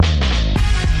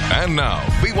And now,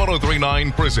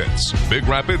 B1039 presents Big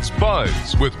Rapids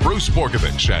Buzz with Bruce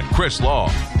Borkovich and Chris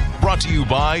Long. Brought to you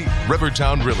by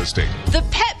Rivertown Real Estate. The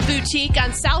Pet Boutique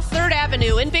on South 3rd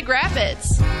Avenue in Big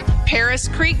Rapids. Paris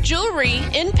Creek Jewelry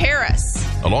in Paris.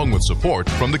 Along with support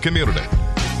from the community.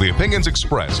 The opinions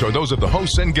expressed are those of the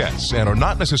hosts and guests and are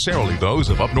not necessarily those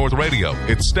of Up North Radio,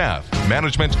 its staff,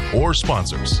 management, or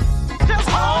sponsors. Just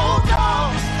hold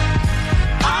on.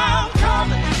 I'm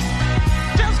coming.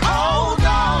 Just hold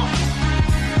on.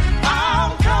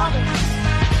 I'm coming.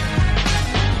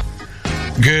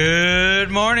 Good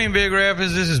morning, Big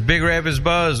Rapids. This is Big Rapids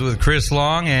Buzz with Chris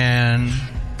Long and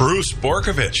Bruce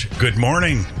Borkovich. Good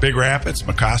morning, Big Rapids,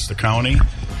 Mecosta County,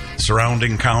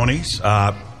 surrounding counties.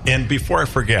 And before I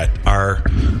forget, our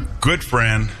good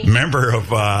friend, member of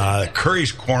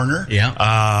Corri's Corner,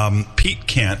 Pete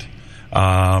Kent,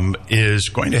 is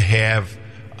going to have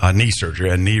a knee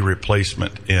surgery, a knee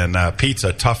replacement. And Pete's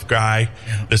a tough guy.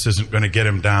 This isn't going to get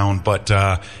him down. But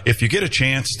if you get a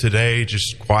chance today,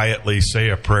 just quietly say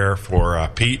a prayer for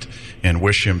Pete and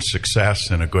wish him success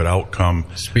and a good outcome.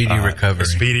 Speedy recovery. A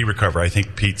speedy recovery. I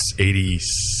think Pete's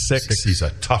 86. He's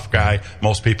a tough guy.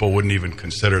 Most people wouldn't even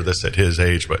consider this at his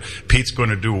age. But Pete's going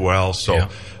to do well. So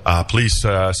please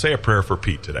say a prayer for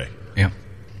Pete today. Yeah.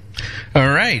 All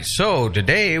right, so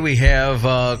today we have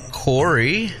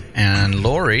Corri and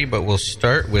Lori, but we'll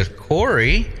start with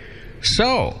Corri.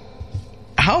 So,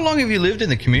 how long have you lived in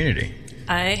the community?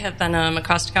 I have been a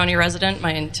Mecosta County resident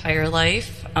my entire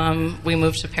life. We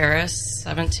moved to Paris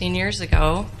 17 years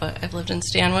ago, but I've lived in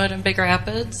Stanwood and Big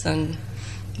Rapids and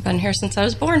been here since I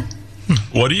was born.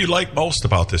 What do you like most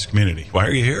about this community? Why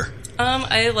are you here?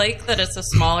 I like that it's a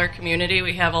smaller community.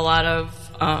 We have a lot of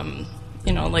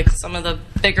like some of the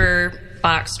bigger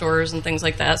box stores and things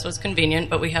like that, so it's convenient,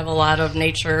 but we have a lot of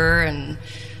nature and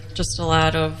just a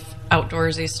lot of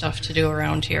outdoorsy stuff to do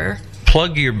around here.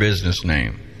 Plug your business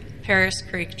name. Paris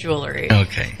Creek Jewelry.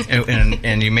 Okay,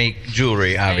 and you make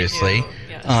jewelry, obviously. I do,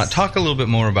 yes. Talk a little bit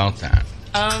more about that.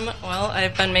 Well,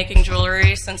 I've been making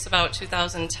jewelry since about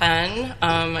 2010.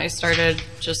 I started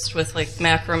just with like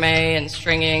macrame and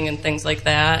stringing and things like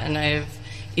that, and I've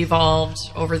evolved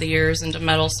over the years into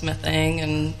metalsmithing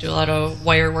and do a lot of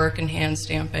wire work and hand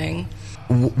stamping.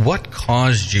 What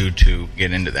caused you to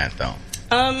get into that, though?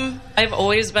 I've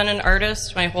always been an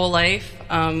artist my whole life.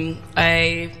 When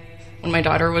my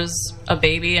daughter was a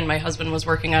baby and my husband was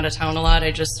working out of town a lot,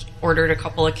 I just ordered a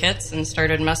couple of kits and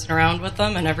started messing around with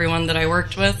them, and everyone that I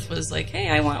worked with was like, hey,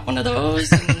 I want one of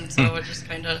those, and so it just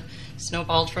kind of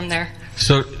snowballed from there.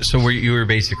 So you were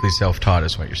basically self-taught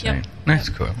is what you're saying? Yep. That's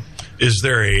cool. Is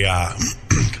there a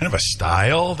kind of a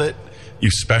style that you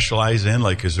specialize in?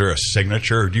 Like, is there a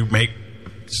signature, or do you make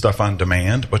stuff on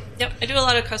demand? Yep, I do a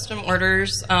lot of custom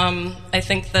orders. I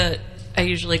think that I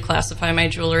usually classify my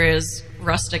jewelry as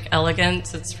rustic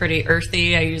elegance. It's pretty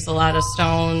earthy. I use a lot of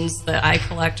stones that I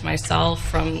collect myself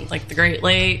from like the Great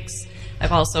Lakes.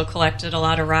 I've also collected a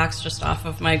lot of rocks just off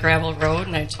of my gravel road,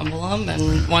 and I tumble them,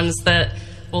 and ones that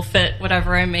will fit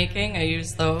whatever I'm making, I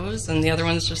use those, and the other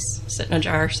ones just sit in a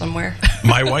jar somewhere.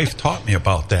 My wife taught me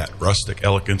about that, rustic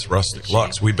elegance, rustic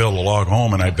lux. We build a log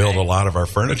home, and I build a lot of our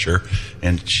furniture,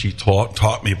 and she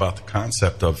taught me about the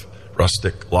concept of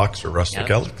rustic lux or rustic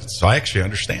elegance. So I actually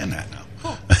understand that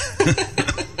now.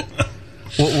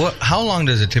 Cool. How long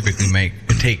does it typically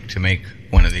take to make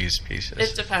one of these pieces?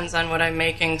 It depends on what I'm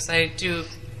making, because I do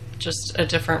just a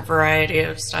different variety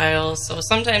of styles. So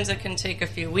sometimes it can take a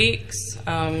few weeks.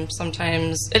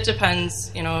 Sometimes it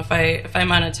depends. If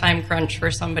I'm on a time crunch for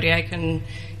somebody, I can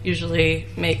usually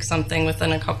make something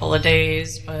within a couple of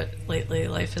days. But lately,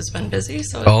 life has been busy,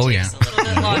 so it takes a little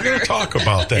bit longer. We're going to talk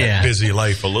about that busy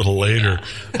life a little later.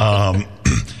 Yeah.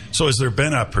 So has there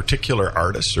been a particular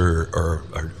artist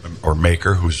or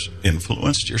maker who's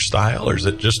influenced your style, or is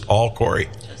it just all Corri?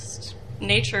 Just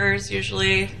nature is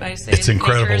usually, I say, it's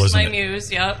incredible, nature is isn't my it?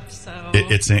 muse. Yep. So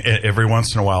it's every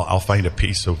once in a while I'll find a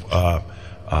piece of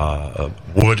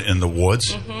wood in the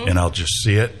woods, and I'll just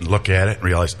see it and look at it and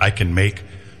realize I can make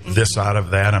this out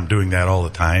of that. I'm doing that all the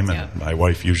time, and my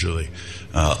wife usually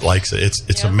likes it.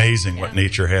 It's amazing what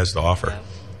nature has to offer. Yep.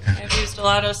 I've used a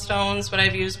lot of stones, but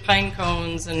I've used pine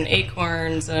cones and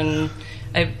acorns, and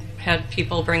I've had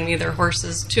people bring me their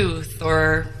horse's tooth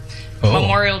or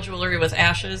memorial jewelry with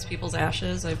ashes, people's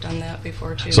ashes. I've done that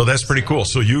before too. So that's pretty cool.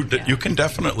 So you can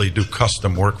definitely do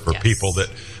custom work for people that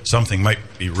something might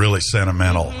be really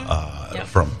sentimental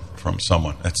from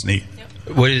someone. That's neat.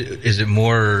 Yep. What is it?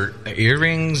 More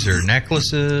earrings or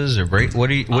necklaces or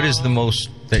what is the most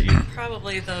that you?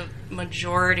 Probably the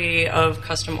majority of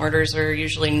custom orders are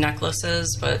usually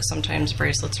necklaces, but sometimes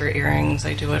bracelets or earrings.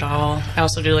 I do it all. I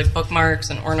also do like bookmarks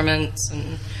and ornaments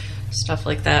and stuff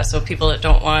like that. So people that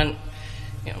don't want,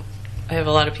 I have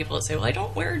a lot of people that say, well, I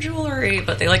don't wear jewelry,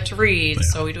 but they like to read,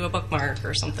 so we do a bookmark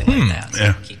or something like that. So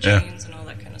keychains and all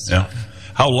that kind of stuff.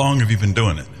 How long have you been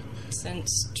doing it?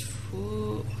 Since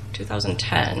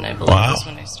 2010, I believe, is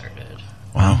when I started.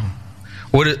 Wow.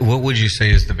 What would you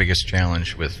say is the biggest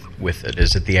challenge with it?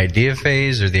 Is it the idea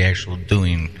phase or the actual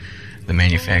doing, the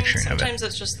manufacturing of it? Sometimes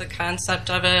it's just the concept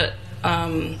of it.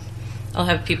 I'll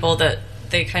have people that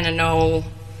they kind of know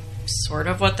sort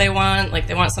of what they want. Like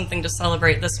they want something to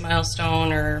celebrate this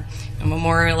milestone or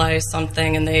memorialize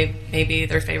something, and maybe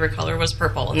their favorite color was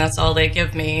purple, and that's all they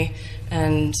give me.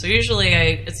 And so usually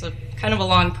it's a kind of a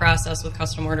long process with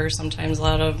custom orders. Sometimes a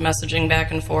lot of messaging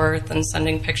back and forth and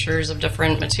sending pictures of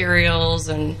different materials,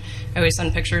 and I always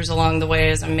send pictures along the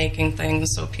way as I'm making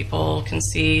things so people can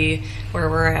see where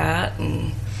we're at.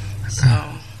 And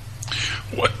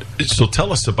so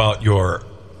tell us about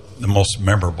the most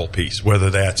memorable piece, whether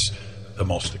that's the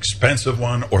most expensive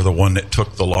one or the one that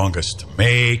took the longest to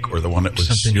make or the one that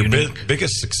was your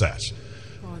biggest success.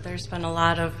 There's been a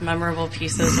lot of memorable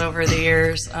pieces over the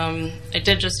years. I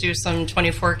did just do some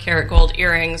 24 karat gold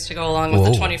earrings to go along with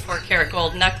the 24 karat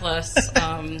gold necklace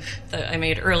that I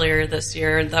made earlier this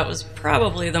year. That was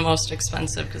probably the most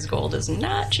expensive because gold is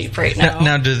not cheap right now.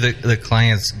 Now, do the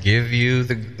clients give you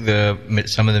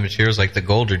some of the materials like the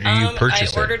gold, or do you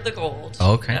purchase it? I ordered the gold.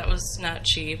 Okay. That was not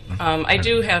cheap. I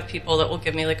do have people that will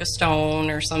give me like a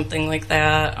stone or something like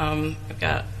that. I've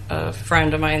got a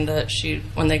friend of mine that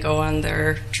when they go on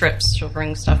their trips, she'll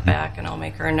bring stuff back and I'll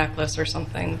make her a necklace or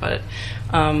something. But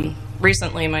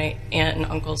recently my aunt and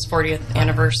uncle's 40th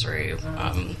anniversary,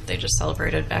 they just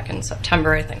celebrated back in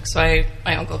September, I think. So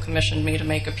my uncle commissioned me to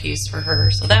make a piece for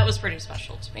her. So that was pretty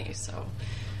special to me. So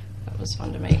that was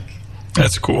fun to make.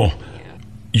 That's cool. Yeah.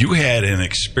 You had an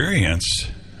experience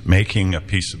making a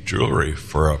piece of jewelry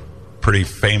for a pretty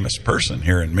famous person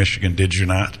here in Michigan, did you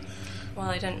not? Well,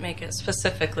 I didn't make it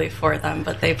specifically for them,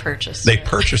 but they purchased it. They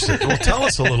purchased it. Well, tell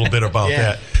us a little bit about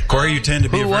that. Corri, you tend to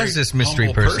be who a very was this mystery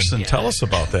humble person? Yeah. Tell us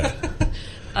about that.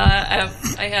 I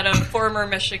had a former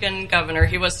Michigan governor.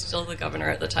 He was still the governor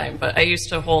at the time, but I used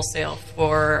to wholesale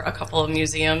for a couple of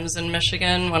museums in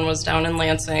Michigan. One was down in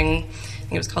Lansing. I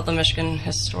think it was called the Michigan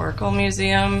Historical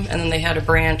Museum, and then they had a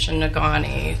branch in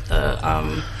Negaunee,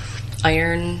 the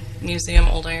Iron Museum,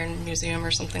 Old Iron Museum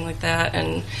or something like that.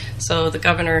 And so the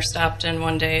governor stopped in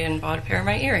one day and bought a pair of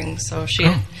my earrings. So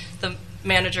the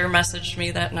manager messaged me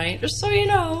that night, just so you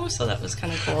know. So that was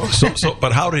kind of cool.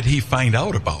 But how did he find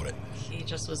out about it? He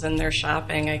just was in there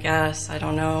shopping, I guess. I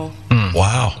don't know.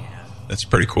 Wow. Yeah. That's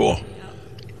pretty cool. Yeah.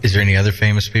 Is there any other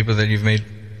famous people that you've made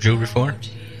jewelry for?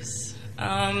 Jeez.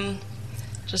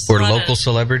 Or local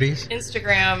celebrities?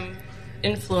 Instagram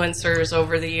influencers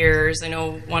over the years. I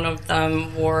know one of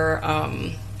them wore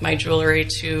my jewelry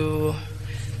to,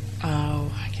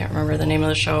 I can't remember the name of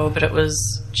the show, but it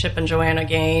was Chip and Joanna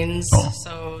Gaines.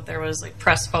 So there was like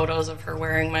press photos of her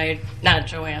wearing not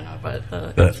Joanna, but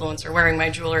the influencer wearing my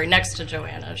jewelry next to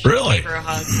Joanna. She gave her a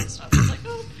hug and stuff. I was like,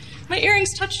 oh, my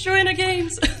earrings touched Joanna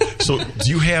Gaines. So do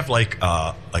you have like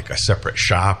a separate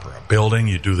shop or a building?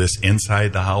 You do this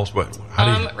inside the house?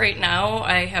 Right now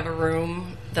I have a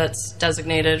room that's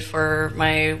designated for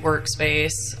my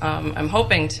workspace. I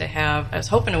was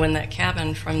hoping to win that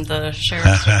cabin from the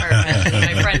sheriff's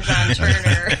department, my friend John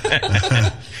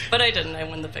Turner. But I didn't. I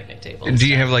won the picnic table. Do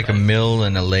you have like a mill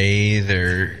and a lathe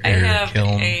or I have a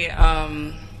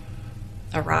kiln?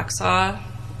 A rock saw.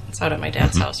 It's out at my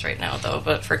dad's house right now, though.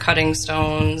 But for cutting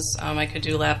stones, I could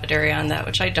do lapidary on that,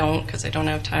 which I don't because I don't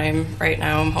have time right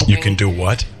now. I'm hoping you can do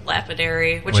what?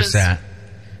 Lapidary, which What's is that?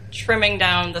 Trimming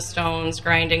down the stones,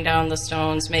 grinding down the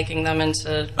stones, making them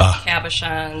into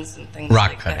cabochons and things rock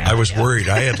like cutting. that. I was worried.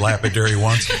 I had lapidary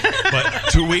once, but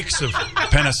 2 weeks of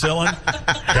penicillin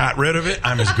got rid of it.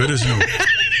 I'm as good as new. I'm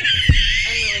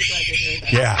really glad to hear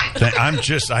that. Yeah, I'm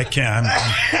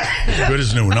good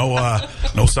as new.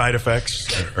 No side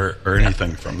effects or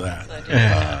anything from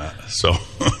that. So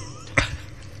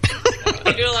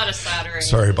I do a lot of soldering.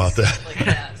 Sorry about that. Stuff like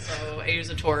that. So I use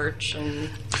a torch and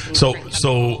So bring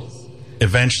chemicals.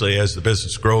 eventually, as the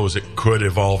business grows, it could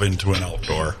evolve into an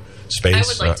outdoor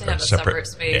space. I would like to have a separate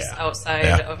space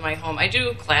outside of my home. I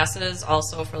do classes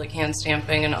also for like hand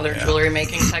stamping and other jewelry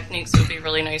making techniques. It would be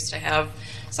really nice to have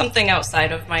something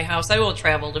outside of my house. I will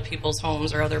travel to people's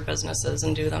homes or other businesses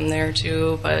and do them there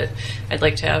too, but I'd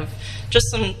like to have just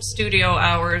some studio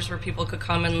hours where people could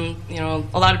come and,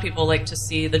 a lot of people like to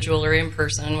see the jewelry in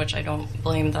person, which I don't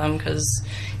blame them because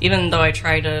even though I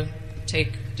try to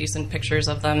take decent pictures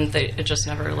of them, it just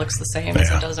never looks the same as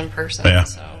it does in person. Yeah.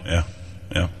 So. Yeah.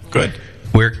 Good.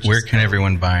 Where can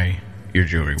everyone buy your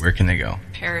jewelry, where can they go?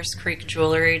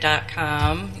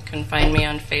 ParisCreekJewelry.com. You can find me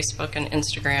on Facebook and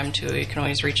Instagram, too. You can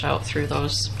always reach out through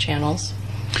those channels.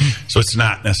 So it's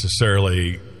not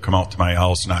necessarily come out to my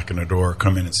house, knock on the door,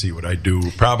 come in and see what I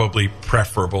do. Probably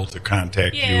preferable to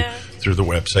contact you through the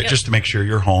website, just to make sure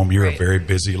you're home. You're a very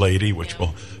busy lady, which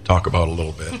we'll talk about a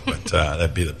little bit, but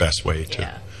that'd be the best way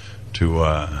to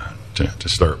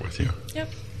start with you. Yep.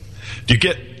 Do you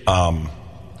get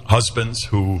husbands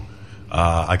who,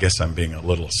 I guess I'm being a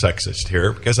little sexist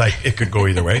here because it could go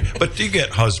either way, but do you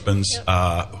get husbands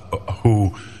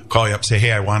who call you up and say,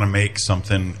 hey, I want to make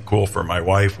something cool for my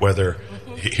wife, whether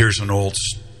here's an old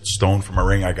stone from a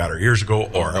ring I got her years ago,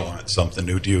 or I want something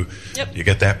new. Do you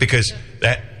get that? Because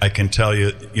that, I can tell you,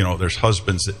 there's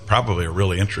husbands that probably are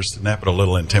really interested in that, but a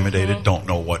little intimidated, don't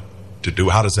know what to do.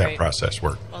 How does that process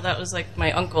work? Well, that was like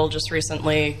my uncle just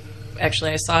recently.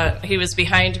 Actually, I saw it. He was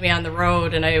behind me on the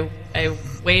road, and I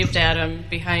waved at him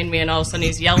behind me, and all of a sudden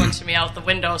he's yelling to me out the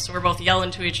window. So we're both yelling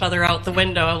to each other out the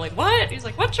window. I'm like, what? He's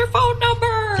like, what's your phone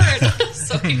number?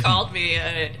 So he called me.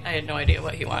 I had no idea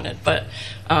what he wanted, but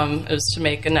it was to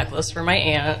make a necklace for my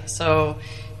aunt. So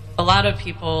a lot of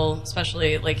people,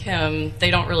 especially like him,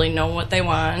 they don't really know what they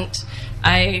want.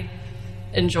 I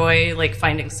enjoy like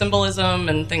finding symbolism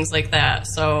and things like that.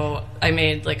 So I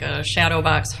made like a shadow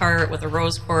box heart with a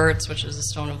rose quartz, which is a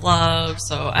stone of love.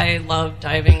 So I love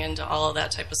diving into all of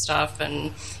that type of stuff.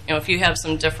 And if you have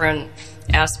some different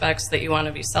aspects that you want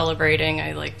to be celebrating,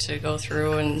 I like to go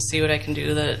through and see what I can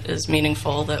do that is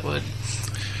meaningful. That would.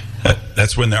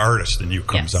 That's when the artist in you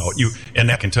comes out. And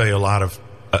that can tell you a lot of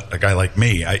a guy like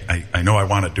me. I know I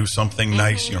want to do something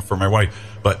nice, for my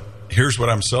wife, but here's what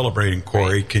I'm celebrating,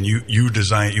 Corri. Right. Can you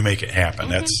design it? You make it happen.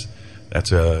 That's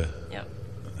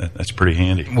pretty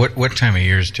handy. What time of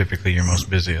year is typically your most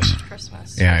busiest?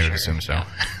 Christmas. Yeah, I would assume so.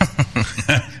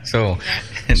 Yeah. So,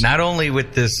 not only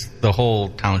with the whole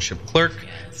township clerk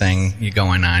thing you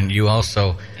going on, you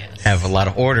also have a lot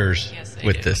of orders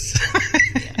with this.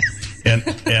 And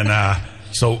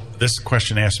so this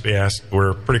question has to be asked.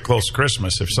 We're pretty close to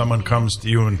Christmas. If someone comes to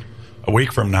you in a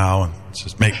week from now and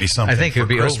says, make me something, I think it would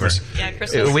be Christmas. over. Yeah,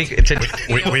 Christmas. We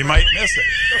might miss it.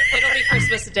 It'll be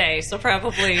Christmas Day, so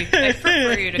probably I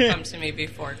prefer you to come to me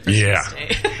before Christmas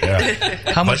Day.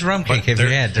 Yeah. How much rum cake have you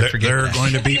had to forget They're that?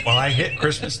 going to be, I hit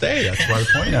Christmas Day. That's the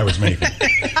point I was making.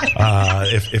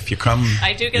 If you come...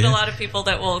 I do get a lot of people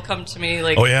that will come to me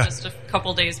just a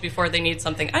couple days before they need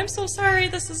something. I'm so sorry,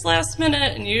 this is last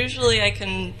minute. And usually I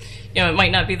can, it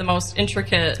might not be the most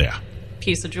intricate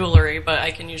piece of jewelry, but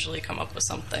I can usually come up with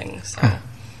something. So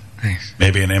Nice.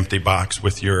 Maybe an empty box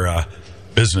with your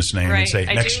business name and say,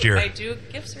 next year. I do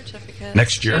gift certificates.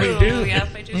 Next year. You do? Yep,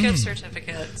 I do gift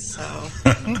certificates. So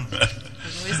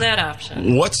there's always that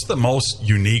option. What's the most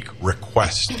unique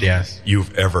request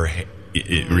you've ever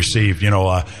received?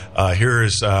 Here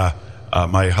is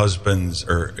my husband's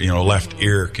left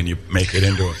ear. Can you make it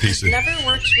into a piece of Never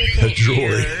worked with an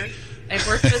jewelry? ear. I've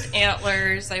worked with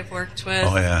antlers. I've worked with.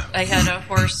 I had a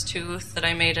horse tooth that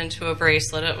I made into a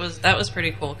bracelet. That was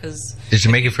pretty cool because. Did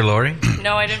you make it for Lori?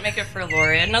 No, I didn't make it for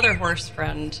Lori. I had another horse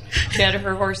friend.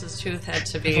 Her horse's tooth had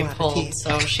to be pulled,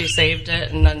 so she saved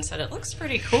it and then said it looks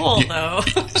pretty cool though.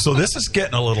 So this is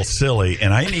getting a little silly,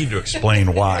 and I need to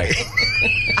explain why.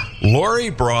 Lori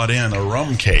brought in a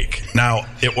rum cake. Now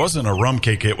it wasn't a rum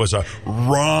cake; it was a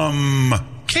rum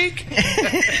cake.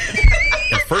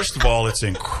 And first of all, it's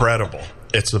incredible.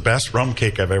 It's the best rum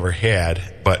cake I've ever had.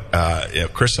 But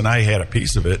Chris and I had a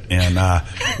piece of it, and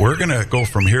we're going to go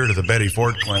from here to the Betty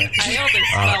Ford Clinic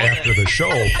after the show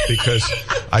because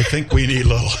I think we need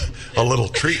a little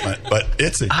treatment. But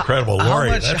it's incredible,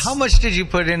 Lori. How much did you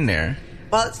put in there?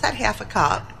 Well, it's not half a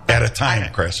cup at a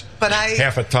time, Chris. But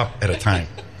half a cup at a time.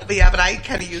 But I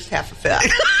kind of used half a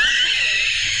fifth.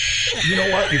 You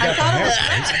know what? You got the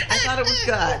half right. I thought it was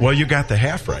good. Well, you got the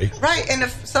half right. Right, and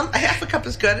if a half a cup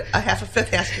is good, a half a fifth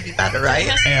has to be better, right?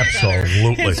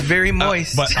 Absolutely. It's very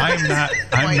moist. But I'm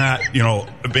not,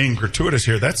 being gratuitous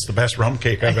here. That's the best rum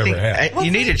cake I've ever had.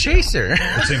 You need a chaser.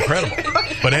 It's incredible.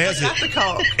 But as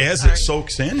it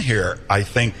soaks in here, I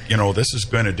think, this is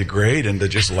going to degrade into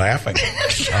just laughing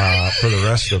for the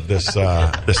rest of this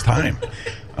time.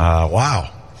 Wow.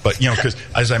 But, because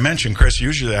as I mentioned, Chris,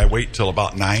 usually I wait till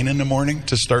about 9 in the morning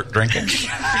to start drinking.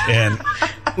 And,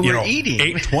 eating.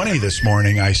 8:20 this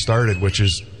morning I started, which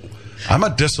is, I'm a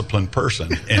disciplined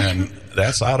person, and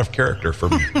that's out of character for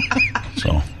me. So.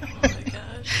 Oh my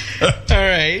gosh. All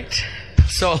right.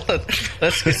 So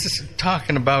let's get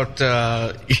talking about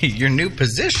your new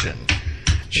position.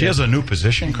 She has a new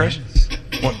position, Chris?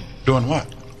 What? Doing what?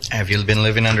 Have you been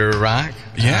living under a rock?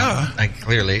 Yeah.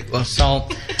 Clearly. Well, so,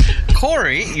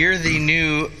 Corri, you're the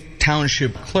new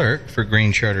township clerk for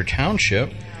Green Charter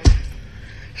Township.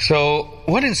 So,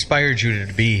 what inspired you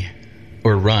to be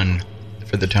or run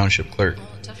for the township clerk? Well,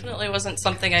 it definitely wasn't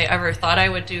something I ever thought I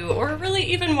would do or really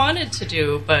even wanted to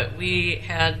do, but we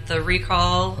had the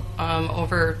recall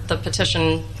over the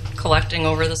petition collecting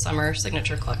over the summer,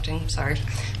 signature collecting. Sorry,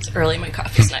 it's early, my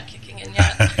coffee's not kicking in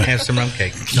yet. Have some rum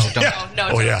cake. No, don't. No,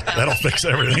 Oh, yeah, that'll fix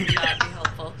everything. That'd be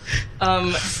helpful.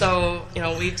 So,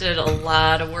 we did a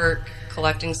lot of work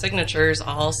collecting signatures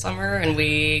all summer, and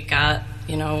we got,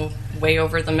 way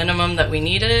over the minimum that we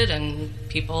needed, and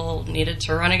people needed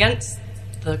to run against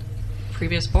the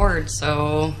previous board,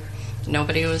 so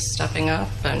nobody was stepping up.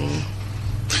 And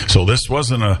So this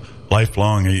wasn't a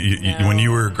lifelong, No. when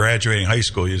you were graduating high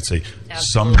school, you'd say,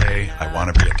 Absolutely someday not. I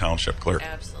want to be a township clerk.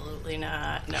 Absolutely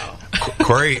not, no.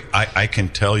 Corey, I can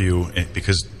tell you,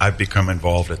 because I've become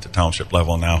involved at the township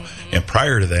level now, and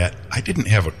prior to that, I didn't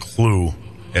have a clue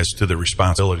as to the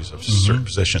responsibilities of certain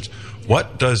positions.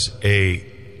 What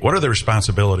are the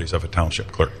responsibilities of a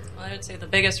township clerk? Well, I would say the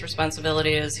biggest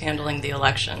responsibility is handling the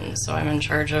elections. So I'm in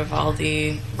charge of all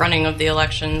the running of the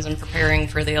elections and preparing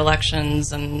for the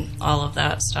elections and all of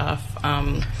that stuff.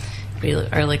 We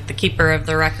are like the keeper of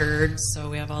the records, so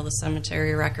we have all the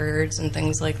cemetery records and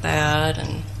things like that,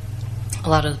 and a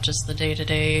lot of just the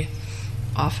day-to-day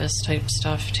office type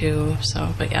stuff too.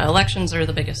 So, but yeah, elections are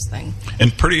the biggest thing.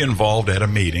 And pretty involved at a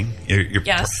meeting. You're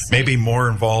Yes. maybe more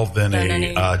involved than Than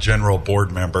a general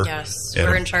board member. Yes, at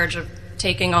we're a- in charge of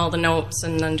taking all the notes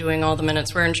and then doing all the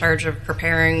minutes. We're in charge of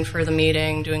preparing for the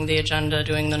meeting, doing the agenda,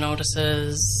 doing the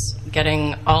notices,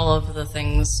 getting all of the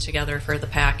things together for the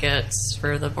packets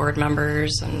for the board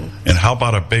members. And And how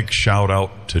about a big shout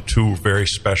out to two very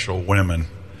special women,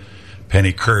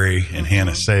 Penny Corri and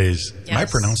Hannah Says. Am I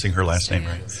Yes. pronouncing her last name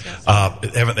right?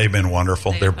 Yes. Haven't they been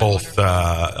wonderful? They've They're been both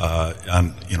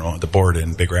on the board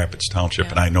in Big Rapids Township,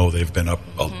 Yeah. and I know they've been up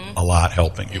a lot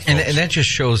helping you folks. And that just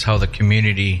shows how the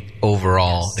community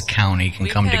overall, Yes. the county, can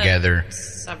We've come had together.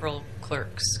 Several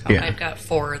clerks come. Yeah. I've got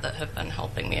 4 that have been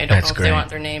helping me. I don't That's know if great. they want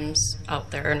their names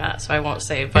out there or not, so I won't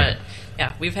say. But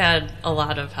yeah, we've had a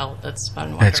lot of help. It's been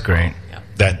wonderful. That's great.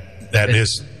 Yeah. that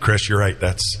is, Chris, you're right.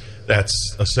 That's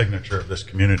a signature of this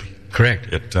community. Correct.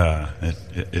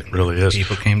 It really is.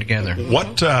 People came together.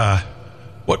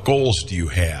 What goals do you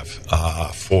have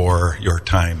for your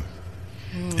time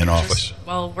in office?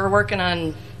 Well, we're working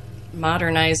on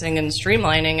modernizing and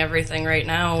streamlining everything right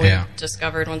now. Yeah. We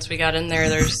discovered once we got in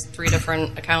there's 3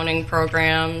 different accounting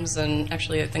programs, and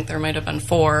actually I think there might have been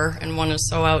 4, and one is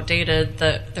so outdated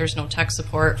that there's no tech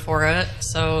support for it,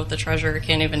 so the treasurer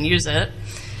can't even use it.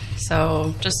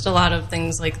 So just a lot of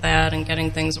things like that and getting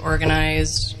things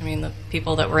organized. I mean, the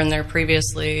people that were in there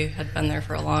previously had been there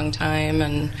for a long time,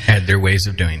 and Had their ways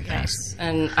of doing things. yes,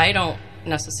 and I don't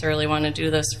necessarily want to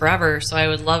do this forever, so I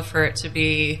would love for it to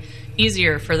be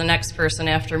easier for the next person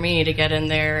after me to get in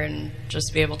there and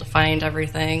just be able to find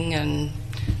everything and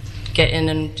get in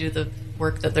and do the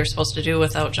work that they're supposed to do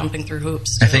without jumping through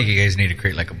hoops. I think you guys need to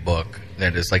create like a book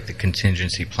that is like the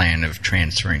contingency plan of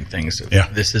transferring things. Yeah.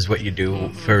 This is what you do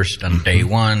first on day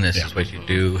one. This Yeah. is what you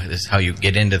do. This is how you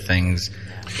get into things.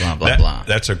 Blah, blah, blah.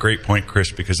 That's a great point,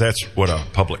 Chris, because that's what a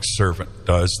public servant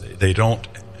does. They don't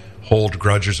hold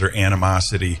grudges or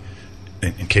animosity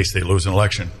in case they lose an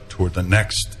election toward the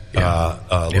next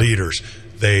leaders.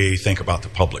 They think about the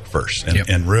public first.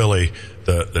 And really,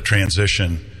 the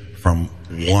transition from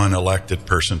one elected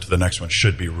person to the next one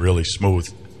should be really smooth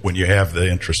when you have the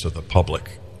interest of the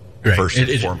public first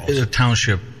and foremost. A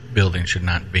township building should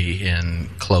not be in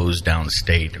closed down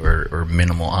state or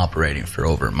minimal operating for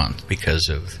over a month because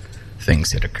of things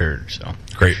that occurred. So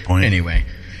Great point. Anyway,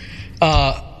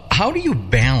 how do you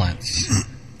balance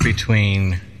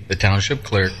between the township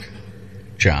clerk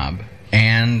job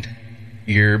and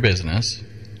your business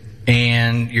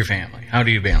and your family? How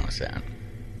do you balance that?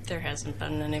 There hasn't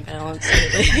been any balance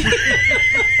lately.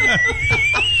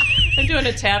 I'm doing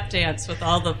a tap dance with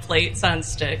all the plates on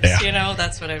sticks. Yeah.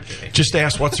 That's what I'm doing. Just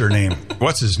ask what's her name.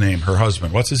 What's his name? Her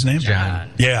husband. What's his name?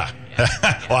 John. Yeah.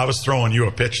 Well, I was throwing you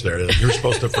a pitch there. You're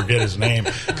supposed to forget his name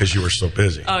because you were so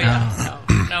busy. Oh, yeah.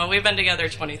 No, we've been together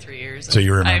 23 years. So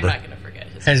you remember. I'm not going to forget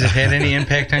his Has it had any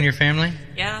impact on your family?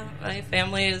 Yeah, my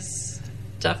family has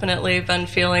definitely been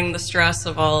feeling the stress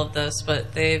of all of this,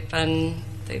 but they've been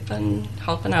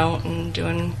helping out and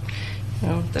doing,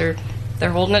 they're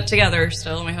holding it together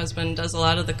still. My husband does a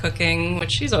lot of the cooking,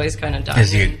 which he's always kind of done.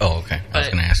 Is he? Oh, okay. I was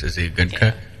But- going to ask, is he a good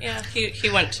cook? Yeah, he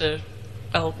went to,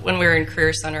 when we were in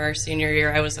Career Center our senior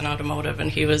year, I was in automotive and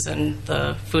he was in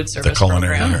the food The service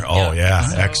culinary program. center. Oh, yeah.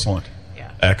 So, Excellent.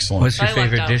 yeah. Excellent. What's your I lucked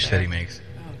favorite out dish there. that he makes?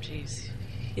 Oh, geez.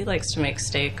 He likes to make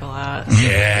steak a lot.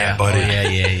 Yeah, buddy.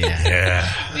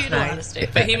 Yeah. We eat a lot of steak.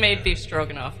 But he made beef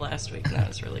stroganoff last week, and that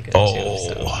was really good, Oh,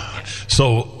 too.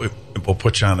 so we'll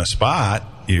put you on the spot.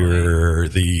 You're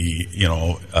the,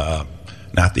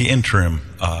 not the interim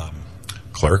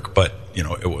clerk, but,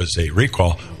 it was a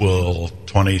recall. Will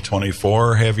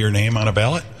 2024 have your name on a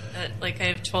ballot? Like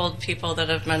I've told people that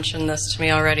have mentioned this to me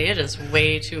already, it is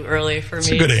way too early for me. It's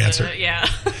a good answer. Yeah.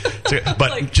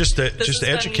 But Like, just to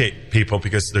educate people,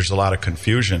 because there's a lot of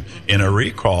confusion. In a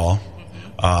recall,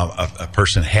 a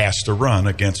person has to run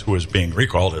against who is being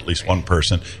recalled, at least one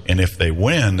person. And if they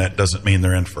win, that doesn't mean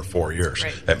they're in for 4 years.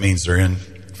 Right. That means they're in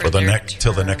for the their next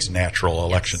till the term. next natural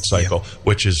election cycle,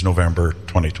 which is November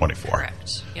 2024.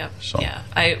 Correct. Yep. So. Yeah.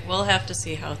 I will have to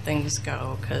see how things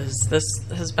go, because this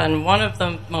has been one of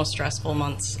the most stressful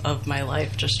months of my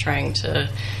life, just trying to,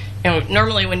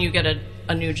 normally when you get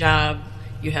a new job,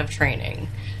 you have training.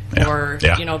 Yeah. Or,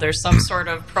 Yeah. there's some sort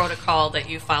of protocol that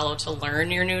you follow to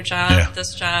learn your new job. Yeah.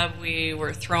 This job, we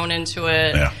were thrown into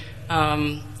it. Yeah.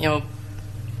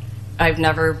 I've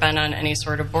never been on any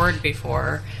sort of board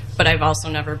before, but I've also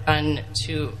never been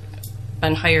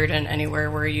hired in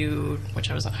anywhere which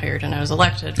I wasn't hired in, I was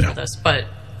elected for this, but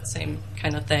same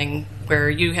kind of thing where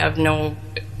you have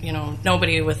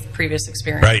nobody with previous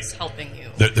experience helping you.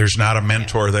 There's not a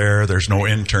mentor there. There's no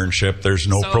internship. There's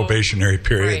no probationary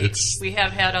period. Right. We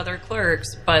have had other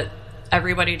clerks, but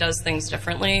everybody does things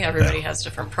differently. Everybody has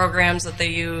different programs that they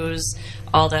use,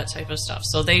 all that type of stuff.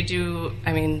 So they've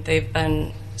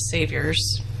been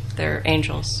saviors. They're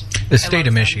angels. The state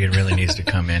of Michigan really needs to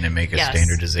come in and make a Yes.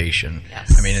 standardization.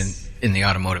 Yes. I mean, in the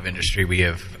automotive industry, we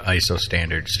have ISO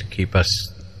standards to keep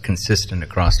us consistent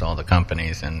across all the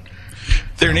companies. And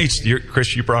There needs to,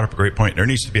 Chris, you brought up a great point. There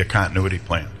needs to be a continuity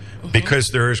plan, because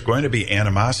there is going to be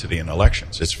animosity in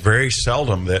elections. It's very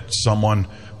seldom that someone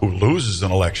who loses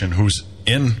an election, who's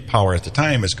in power at the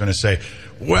time, is going to say,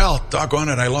 well, doggone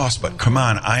it, I lost, but come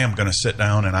on, I am going to sit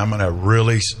down and I'm going to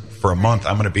really, for a month,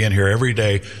 I'm going to be in here every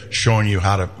day showing you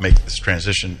how to make this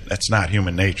transition. That's not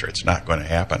human nature. It's not going to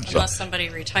happen. Unless somebody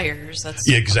retires, that's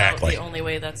Exactly. about the only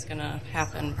way that's going to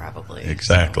happen, probably.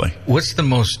 Exactly. what's the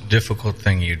most difficult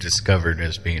thing you discovered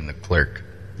as being the clerk?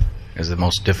 As the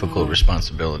most difficult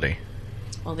responsibility?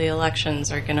 Well, the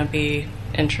elections are going to be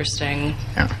interesting.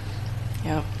 Yeah.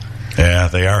 Yep. Yeah,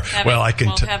 they are.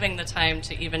 Having the time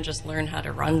to even just learn how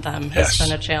to run them has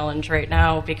been a challenge right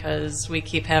now, because we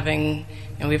keep having,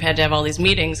 we've had to have all these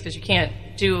meetings, because you can't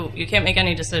make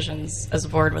any decisions as a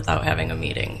board without having a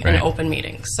meeting, an open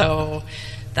meeting. So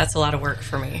that's a lot of work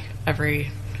for me.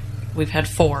 We've had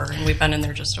 4, and we've been in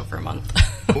there just over a month.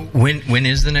 When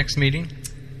is the next meeting?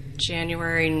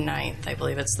 January 9th, I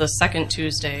believe. It's the second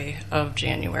Tuesday of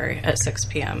January at 6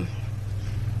 p.m.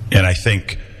 And I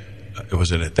think,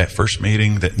 was it at that first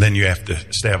meeting that then you have to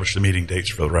establish the meeting dates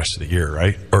for the rest of the year,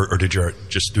 right? Or did you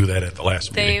just do that at the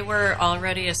last meeting? They were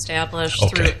already established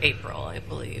through April, I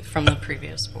believe, from the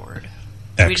previous board.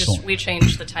 Excellent. We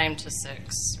changed the time to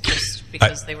 6 just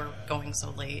because they were going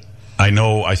so late.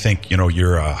 I think,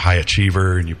 you're a high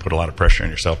achiever and you put a lot of pressure on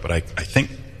yourself, but I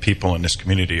think people in this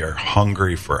community are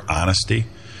hungry for honesty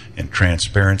and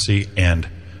transparency and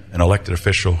an elected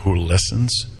official who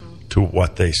listens to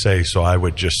what they say. So I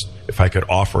would just, if I could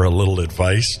offer a little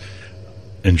advice,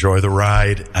 enjoy the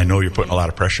ride. I know you're putting a lot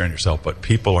of pressure on yourself, but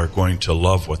people are going to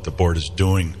love what the board is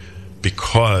doing,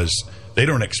 because they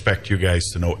don't expect you guys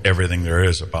to know everything there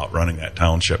is about running that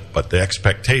township, but the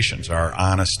expectations are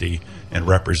honesty and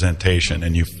representation,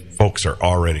 and you folks are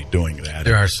already doing that.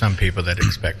 There are some people that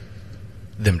expect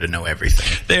them to know everything.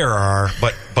 There are,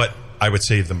 but I would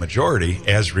say the majority,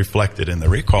 as reflected in the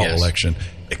recall election,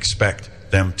 expect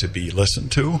them to be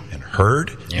listened to and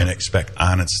heard, and expect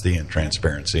honesty and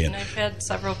transparency. And I've had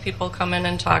several people come in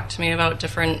and talk to me about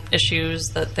different issues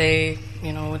that they,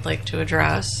 would like to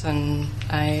address, and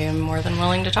I am more than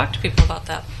willing to talk to people about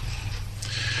that.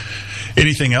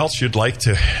 Anything else you'd like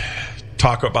to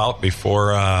talk about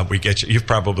before we get you? You've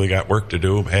probably got work to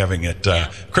do, having it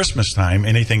Christmas time.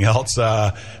 Anything else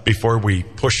before we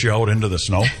push you out into the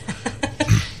snow?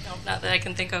 Not that I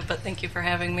can think of, but thank you for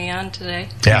having me on today.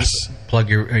 Yes. Plug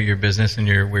your business and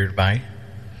your weird buy.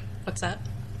 What's that?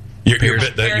 Your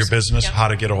business, how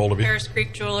to get a hold of you? Paris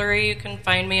Creek Jewelry. You can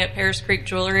find me at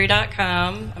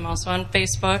pariscreekjewelry.com. I'm also on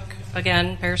Facebook,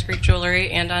 again, Paris Creek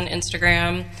Jewelry, and on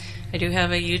Instagram. I do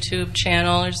have a YouTube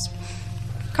channel. There's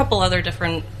a couple other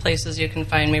different places you can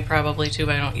find me probably too,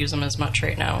 but I don't use them as much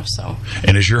right now. So.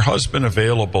 And is your husband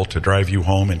available to drive you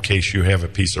home in case you have a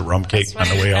piece of rum cake on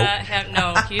the way out?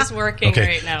 No, he's working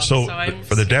right now. So I'm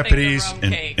for the deputies the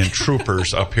rum cake. and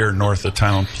troopers up here north of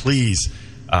town, please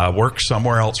work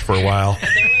somewhere else for a while.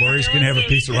 Corri's going to have a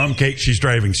piece of rum cake. She's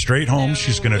driving straight home.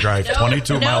 She's going to drive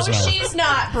 22 miles an hour. No, she's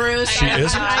not, Bruce. She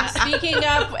isn't? I'm speaking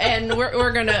up, and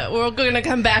we're gonna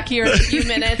come back here in a few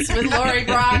minutes with Lori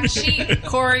Brock.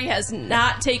 Corri has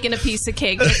not taken a piece of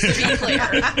cake, just to be clear.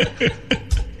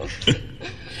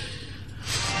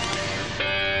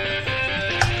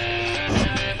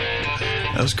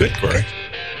 That was good, Corri.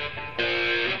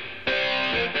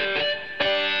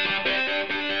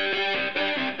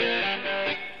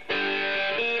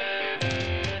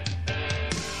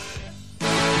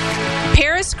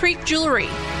 Paris Creek Jewelry.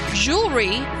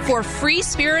 Jewelry for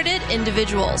free-spirited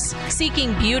individuals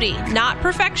seeking beauty, not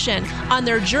perfection, on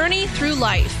their journey through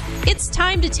life. It's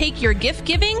time to take your gift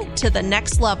giving to the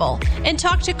next level and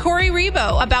talk to Corri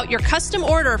Rebo about your custom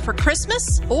order for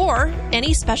Christmas or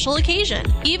any special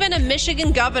occasion. Even a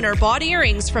Michigan governor bought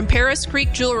earrings from Paris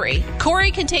Creek Jewelry.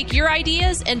 Corri can take your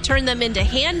ideas and turn them into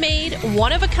handmade,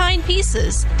 one-of-a-kind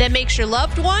pieces that makes your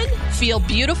loved one feel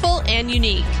beautiful and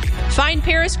unique. Find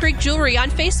Paris Creek Jewelry on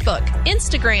Facebook,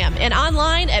 Instagram, and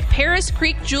online at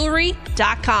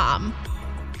pariscreekjewelry.com.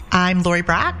 I'm Lori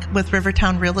Brock with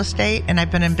Rivertown Real Estate, and I've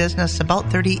been in business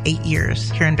about 38 years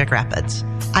here in Big Rapids.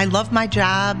 I love my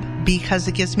job because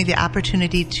it gives me the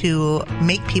opportunity to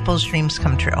make people's dreams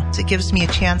come true. It gives me a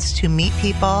chance to meet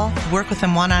people, work with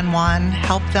them one-on-one,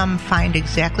 help them find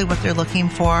exactly what they're looking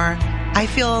for. I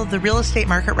feel the real estate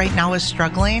market right now is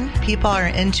struggling. People are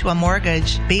into a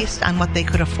mortgage based on what they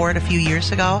could afford a few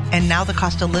years ago, and now the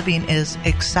cost of living is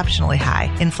exceptionally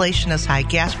high. Inflation is high,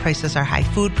 gas prices are high,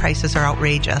 food prices are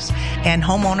outrageous, and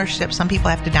home ownership, some people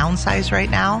have to downsize right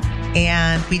now,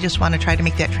 and we just want to try to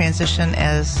make that transition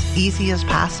as easy as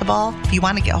possible. If you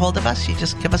want to get hold of us, you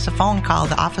just give us a phone call.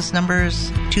 The office number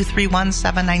is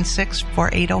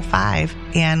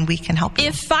 231-796-4805, and we can help you.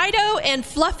 If Fido and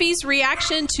Fluffy's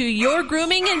reaction to your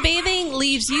grooming and bathing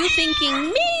leaves you thinking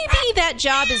maybe that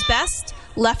job is best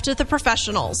left to the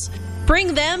professionals,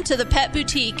 bring them to the Pet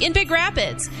Boutique in Big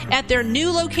Rapids at their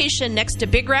new location next to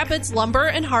Big Rapids Lumber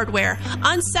and Hardware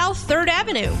on South 3rd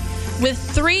Avenue. With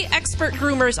 3 expert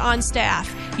groomers on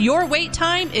staff, your wait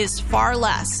time is far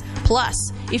less.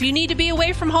 Plus, if you need to be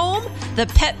away from home, the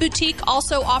Pet Boutique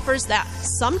also offers that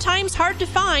sometimes hard to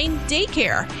find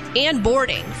daycare and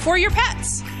boarding for your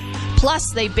pets.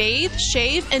 Plus, they bathe,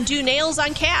 shave, and do nails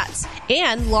on cats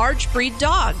and large breed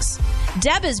dogs.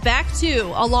 Deb is back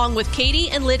too, along with Katie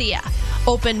and Lydia.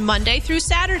 Open Monday through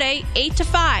Saturday, 8 to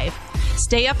 5.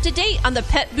 Stay up to date on the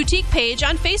Pet Boutique page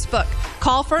on Facebook.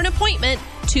 Call for an appointment,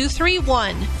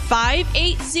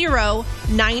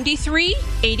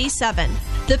 231-580-9387.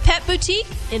 The Pet Boutique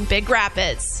in Big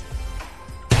Rapids.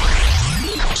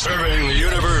 Serving the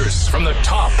universe from the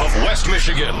top of West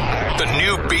Michigan. The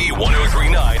new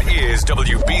B1039 is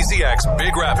WBZX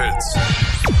Big Rapids.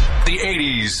 The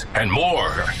 80s and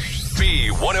more.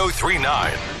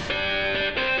 B1039.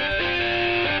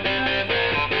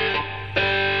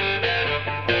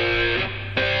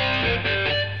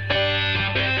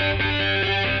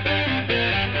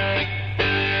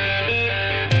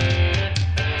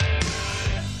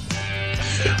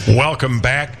 Welcome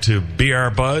back to BR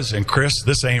Buzz. And Chris,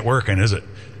 this ain't working, is it?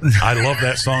 I love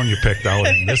that song you picked out,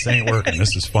 and this ain't working.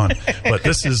 This is fun. But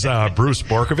this is Bruce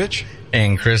Borkovich.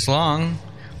 And Chris Long.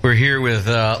 We're here with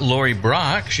Lori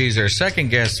Brock. She's our second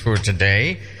guest for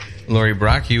today. Lori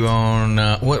Brock, you own,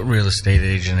 what real estate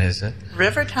agent is it?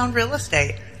 Rivertown Real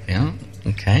Estate. Yeah,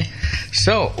 okay.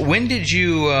 So, when did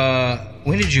you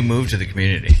move to the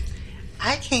community?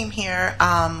 I came here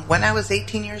when I was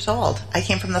 18 years old. I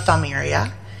came from the Thumb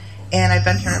area, and I've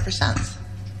been here ever since.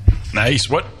 Nice.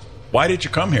 Why did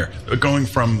you come here? Going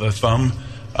from the Thumb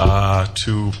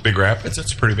to Big Rapids,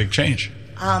 it's a pretty big change.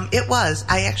 It was.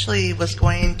 I actually was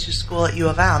going to school at U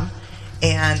of M,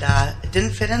 and it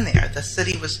didn't fit in there. The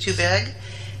city was too big,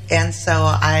 and so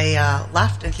I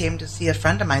left and came to see a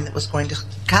friend of mine that was going to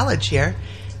college here,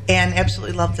 and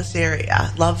absolutely loved this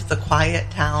area. Loved the quiet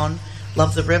town,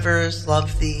 loved the rivers,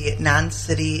 loved the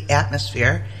non-city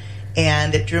atmosphere,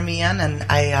 and it drew me in, and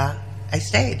I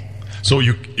stayed. So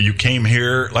you came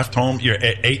here, left home. You're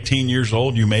 18 years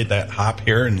old. You made that hop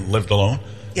here and lived alone.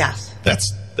 Yes.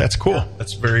 That's cool. Yeah.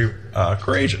 That's very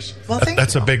courageous. Well,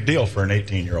 that's you. A big deal for an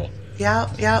 18-year-old.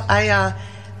 Yeah.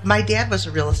 My dad was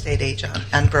a real estate agent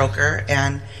and broker,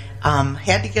 and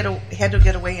had to get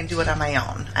away and do it on my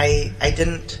own. I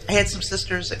had some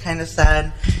sisters that kind of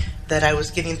said that I was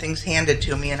getting things handed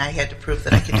to me, and I had to prove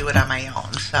that I could do it on my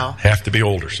own. So have to be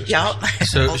older sisters. Yep.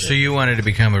 So you wanted to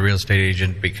become a real estate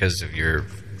agent because of your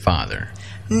father?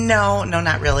 No,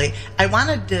 not really. I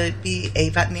wanted to be a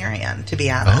veterinarian, to be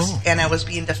honest, and I was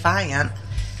being defiant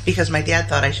because my dad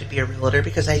thought I should be a realtor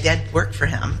because I did work for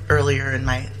him earlier in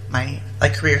my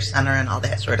like career center and all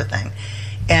that sort of thing.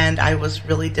 And I was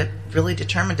really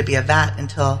determined to be a vet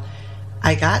until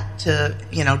I got to,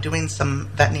 doing some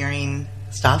veterinarian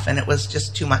stuff, and it was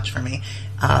just too much for me.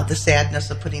 The sadness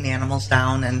of putting animals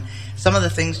down and some of the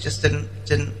things just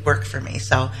didn't work for me.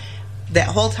 So that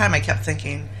whole time I kept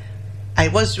thinking, I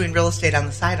was doing real estate on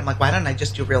the side. I'm like, why don't I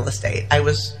just do real estate? I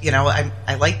was,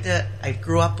 I liked it. I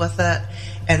grew up with it.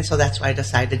 And so that's why I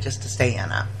decided just to stay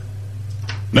in it.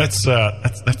 That's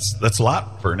a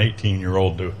lot for an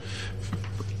 18-year-old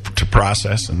to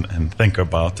process and think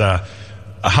about.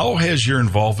 How has your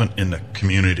involvement in the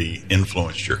community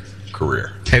influenced your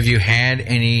career? Have you had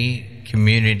any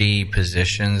community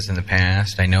positions in the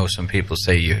past? I know some people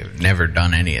say you have never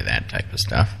done any of that type of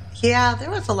stuff. Yeah, there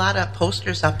was a lot of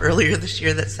posters up earlier this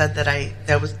year that said that I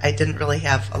didn't really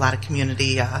have a lot of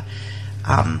community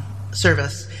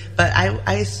service. But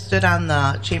I stood on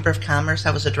the Chamber of Commerce.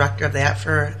 I was a director of that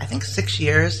for, I think, 6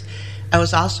 years. I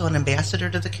was also an ambassador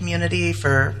to the community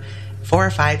for 4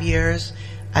 or 5 years.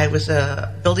 I was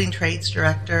a building trades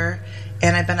director,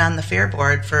 and I've been on the fair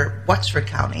board for Wexford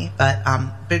County. But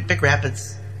Big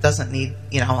Rapids doesn't need,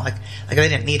 like they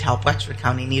didn't need help. Wexford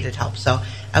County needed help. So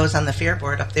I was on the fair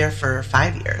board up there for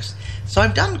 5 years. So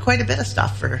I've done quite a bit of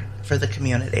stuff for the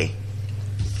community.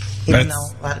 Even though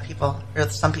a lot of people, or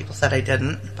some people said I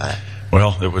didn't, but...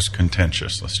 Well, it was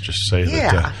contentious. Let's just say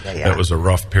that that was a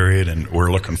rough period, and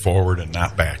we're looking forward and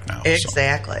not back now.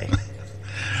 Exactly. So.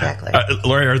 Exactly.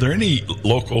 Lori, are there any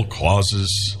local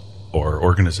causes or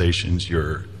organizations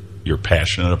you're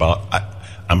passionate about?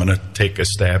 I'm going to take a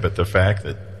stab at the fact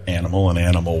that animal and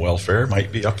animal welfare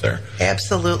might be up there.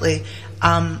 Absolutely.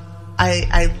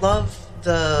 I love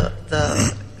the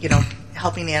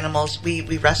helping animals.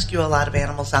 We rescue a lot of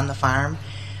animals on the farm.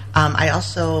 I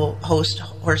also host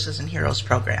Horses and Heroes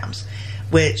programs,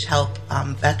 which help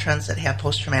veterans that have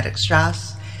post-traumatic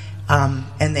stress,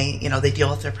 and they deal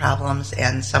with their problems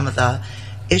and some of the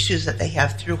issues that they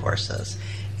have through horses.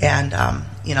 And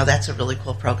that's a really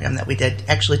cool program that we did.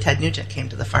 Actually, Ted Nugent came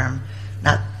to the farm,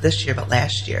 not this year but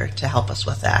last year, to help us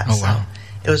with that. Oh, wow.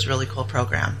 So it was a really cool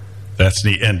program. That's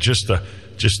neat. And just a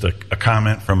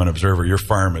comment from an observer, your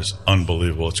farm is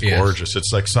unbelievable. It's gorgeous. Yes.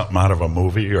 It's like something out of a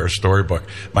movie or a storybook.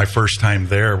 My first time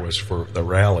there was for the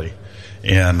rally.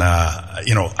 And,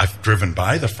 I've driven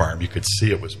by the farm. You could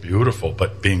see it was beautiful,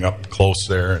 but being up close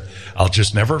there, I'll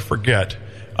just never forget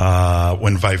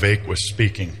when Vivek was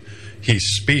speaking. He's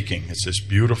speaking. It's this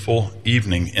beautiful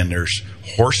evening, and there's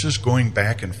horses going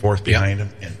back and forth behind him,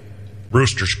 and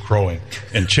roosters crowing,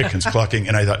 and chickens clucking.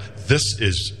 And I thought, this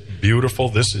is beautiful.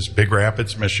 This is Big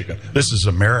Rapids, Michigan. This is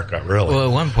America, really. Well,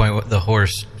 at one point, the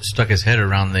horse stuck his head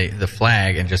around the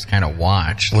flag and just kind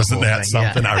watched. Wasn't that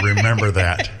something? Yeah. I remember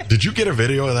that. Did you get a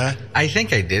video of that? I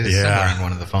think I did. It's somewhere on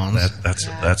one of the phones.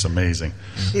 That's amazing.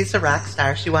 She's a rock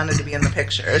star. She wanted to be in the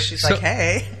picture. She's like,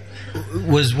 hey.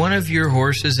 Was one of your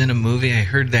horses in a movie? I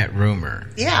heard that rumor.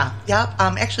 Yeah.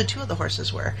 Actually, 2 of the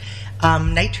horses were.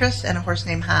 Nitrous and a horse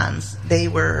named Hans.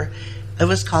 It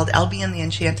was called Albion the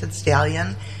Enchanted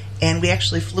Stallion. And we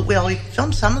actually we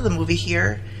filmed some of the movie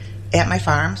here at my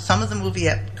farm, some of the movie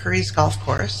at Corri's golf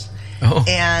course. Oh.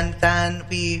 And then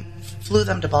we flew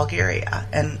them to Bulgaria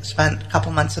and spent a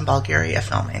couple months in Bulgaria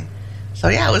filming. So,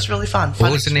 yeah, it was really fun.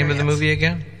 What was the name of the movie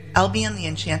again? Albion the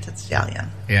Enchanted Stallion.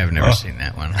 Yeah, I've never seen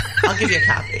that one. I'll give you a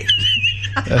copy.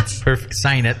 That's perfect.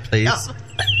 Sign it, please.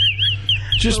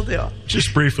 No.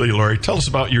 Just briefly, Lori, tell us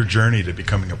about your journey to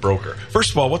becoming a broker.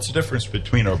 First of all, what's the difference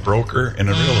between a broker and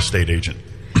a real estate agent?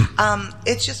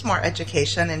 It's just more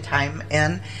education and time.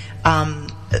 And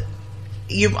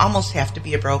you almost have to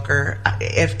be a broker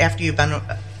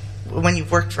when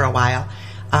you've worked for a while.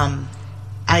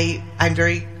 I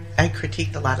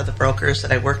critiqued a lot of the brokers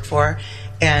that I worked for,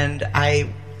 and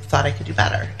I thought I could do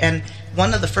better. And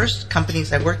one of the first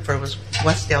companies I worked for was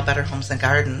Westdale Better Homes and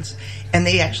Gardens, and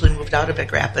they actually moved out of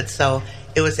Big Rapids. So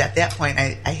it was at that point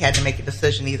I had to make a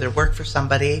decision, either work for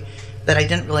somebody that I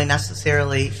didn't really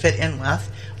necessarily fit in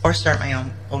with, or start my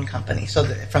own company. So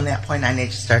from that point on, I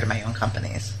just started my own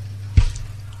companies.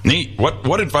 Neat.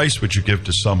 What advice would you give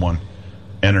to someone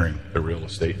entering the real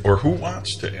estate, or who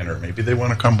wants to enter? Maybe they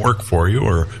want to come work for you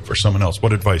or for someone else.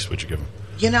 What advice would you give them?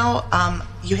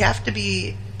 You have to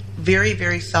be very,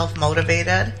 very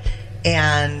self-motivated,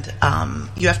 and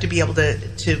you have to be able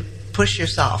to push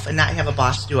yourself and not have a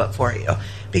boss do it for you,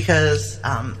 because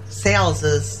sales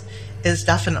is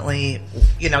definitely,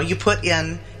 you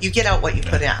get out what you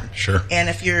put in. Sure. And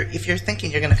if you're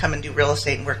thinking you're going to come and do real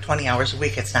estate and work 20 hours a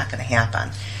week, it's not going to happen.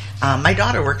 My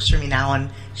daughter works for me now, and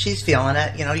she's feeling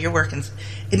it. You're working,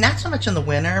 not so much in the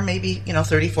winter, maybe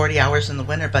 30, 40 hours in the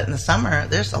winter, but in the summer,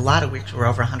 there's a lot of weeks we're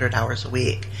over 100 hours a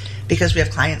week because we have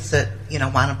clients that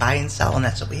want to buy and sell, and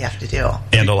that's what we have to do.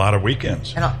 And a lot of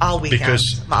weekends. And all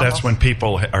weekends. Because that's when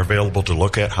people are available to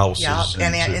look at houses. Yeah,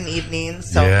 and in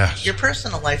evenings. So your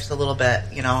personal life's a little bit,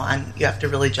 and you have to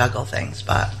really juggle things.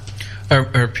 But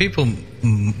are people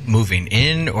moving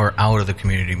in or out of the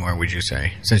community more, would you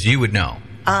say? Since you would know.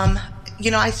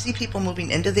 I see people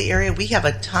moving into the area. We have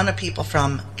a ton of people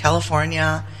from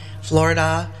California,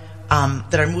 Florida,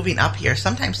 that are moving up here.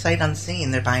 Sometimes sight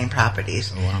unseen, they're buying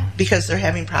properties because they're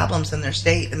having problems in their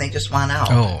state and they just want out.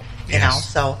 Oh, yes.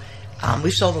 So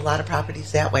we've sold a lot of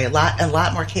properties that way. A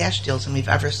lot more cash deals than we've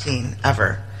ever seen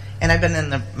ever. And I've been in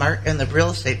the real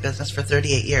estate business for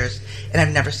 38 years, and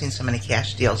I've never seen so many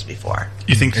cash deals before.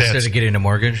 You think instead of getting a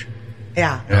mortgage?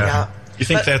 Yeah. You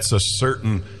think that's a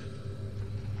certain,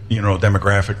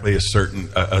 demographically, a certain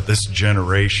this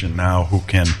generation now who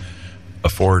can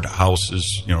afford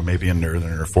houses, maybe in their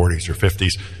 40s or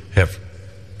 50s, have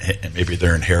maybe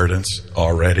their inheritance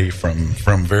already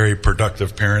from very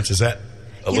productive parents? Is that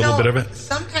a little bit of it?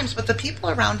 Sometimes, but the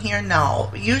people around here,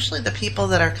 no. Usually the people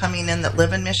that are coming in that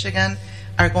live in Michigan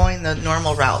are going the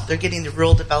normal route. They're getting the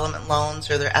rural development loans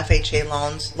or their FHA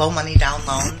loans, low money down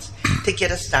loans to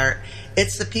get a start.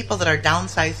 It's the people that are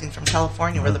downsizing from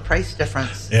California where the price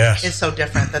difference is so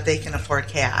different that they can afford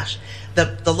cash.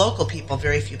 The local people,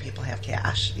 very few people have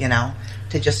cash,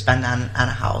 to just spend on a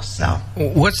house. So,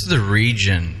 what's the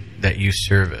region that you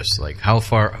service? Like, how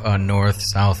far north,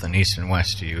 south, and east and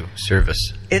west do you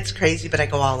service? It's crazy, but I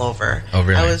go all over. Oh,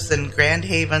 really? I was in Grand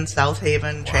Haven, South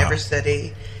Haven, Traverse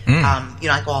City.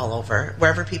 I go all over,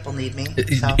 wherever people need me.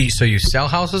 So you sell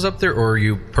houses up there, or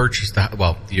you purchase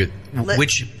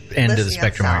which end of the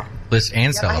spectrum are you? List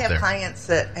and sell up there? I have clients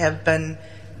that have been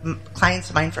clients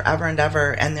of mine forever and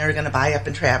ever, and they're going to buy up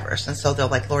in Traverse, and so they're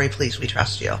like, Lori, please, we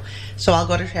trust you. So I'll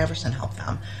go to Traverse and help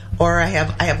them. Or I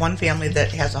have one family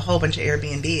that has a whole bunch of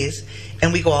Airbnbs,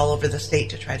 and we go all over the state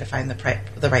to try to find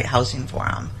the right housing for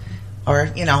them.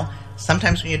 Or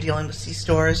sometimes when you're dealing with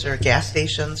C-stores or gas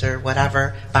stations or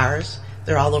whatever, bars,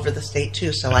 they're all over the state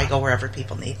too, so I go wherever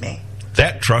people need me.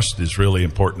 That trust is really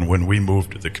important. When we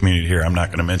moved to the community here, I'm not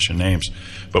going to mention names,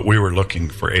 but we were looking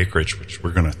for acreage, which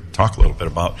we're going to talk a little bit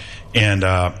about. And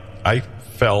I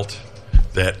felt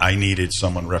that I needed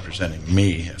someone representing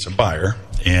me as a buyer,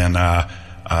 and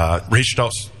reached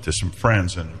out to some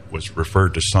friends and was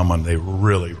referred to someone they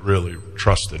really, really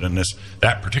trusted. And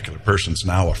that particular person's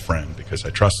now a friend because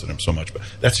I trusted him so much. But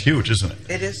that's huge, isn't it?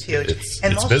 It is huge.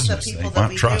 And most business. of the people they that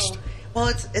want we trust. do, well,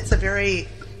 it's a very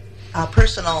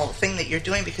personal thing that you're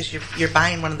doing because you're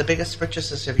buying one of the biggest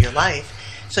purchases of your life.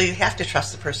 So you have to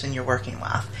trust the person you're working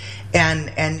with.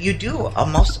 And you do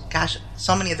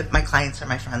so many of my clients are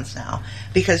my friends now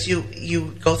because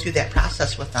you go through that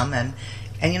process with them and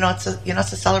it's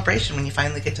a celebration when you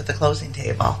finally get to the closing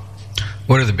table.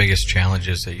 What are the biggest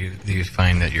challenges that you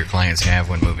find that your clients have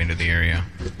when moving to the area?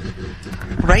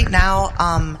 Right now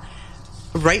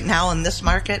in this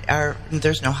market,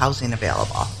 there's no housing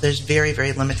available. There's very,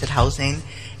 very limited housing.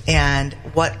 And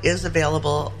what is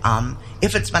available,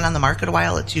 if it's been on the market a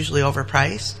while, it's usually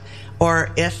overpriced.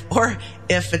 Or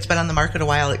if it's been on the market a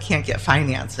while, it can't get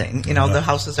financing. The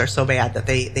houses are so bad that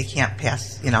they can't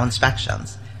pass,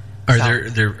 inspections. Are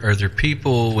there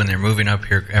people when they're moving up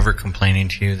here ever complaining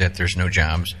to you that there's no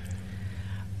jobs?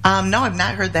 No, I've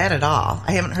not heard that at all.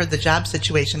 I haven't heard the job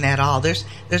situation at all.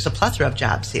 There's a plethora of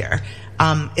jobs here.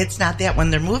 It's not that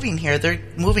when they're moving here, they're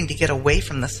moving to get away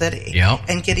from the city. Yep.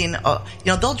 And getting,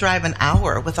 they'll drive an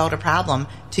hour without a problem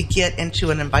to get into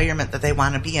an environment that they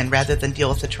want to be in rather than deal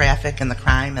with the traffic and the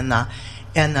crime and the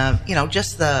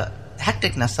just the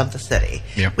hecticness of the city.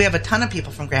 Yep. We have a ton of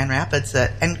people from Grand Rapids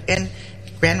and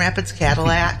Grand Rapids,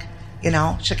 Cadillac,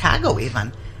 Chicago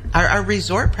even. Our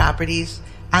resort properties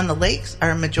on the lakes are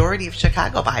a majority of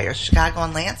Chicago buyers, Chicago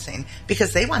and Lansing,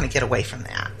 because they want to get away from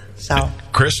that. So,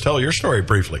 Chris, tell your story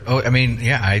briefly. Oh,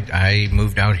 I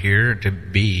moved out here to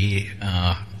be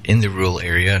in the rural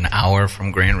area, an hour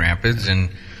from Grand Rapids, and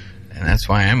that's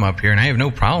why I'm up here. And I have no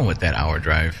problem with that hour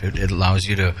drive. It allows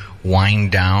you to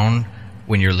wind down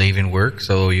when you're leaving work,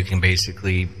 so you can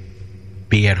basically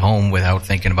be at home without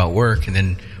thinking about work, and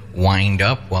then wind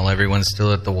up while everyone's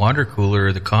still at the water cooler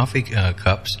or the coffee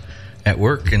cups at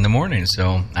work in the morning.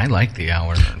 So I like the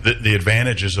hour. The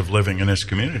advantages of living in this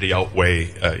community outweigh,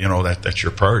 that's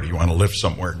your priority. You want to live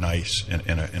somewhere nice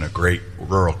in a great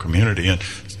rural community, and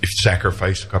if you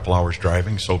sacrifice a couple hours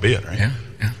driving, so be it, right?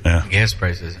 Yeah. Gas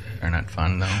prices are not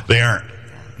fun, though. They aren't.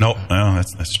 No,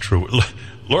 that's true.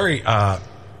 Lori,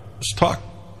 let's talk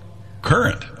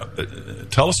current.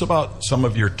 Tell us about some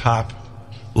of your top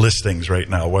listings right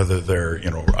now, whether they're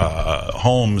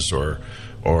homes or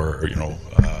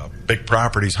big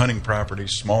properties, hunting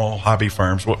properties, small hobby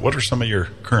farms. What are some of your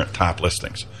current top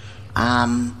listings?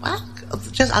 Well,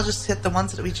 I'll just hit the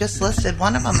ones that we just listed.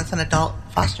 One of them is an adult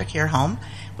foster care home,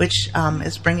 which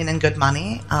is bringing in good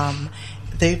money.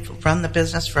 They've run the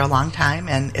business for a long time,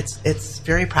 and it's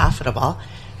very profitable.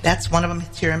 That's one of them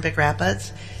here in Big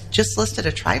Rapids. Just listed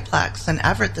a triplex in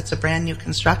Everett that's a brand new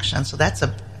construction, so that's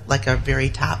a very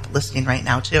top listing right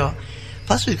now too.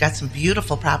 Plus, we've got some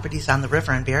beautiful properties on the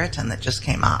river in Barrington that just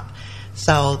came up.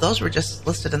 So those were just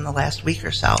listed in the last week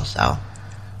or so. So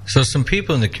some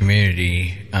people in the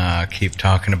community keep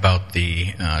talking about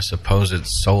the supposed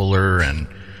solar and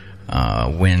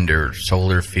wind or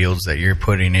solar fields that you're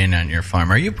putting in on your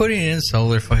farm. Are you putting in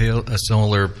solar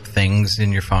things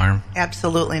in your farm?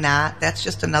 Absolutely not. That's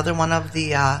just another one of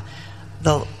the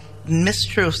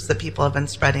mistruths that people have been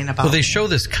spreading about. Well, they show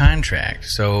this contract.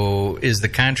 So is the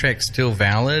contract still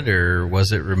valid, or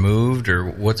was it removed,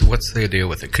 or what's the deal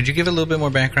with it? Could you give a little bit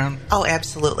more background? Oh,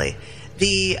 absolutely.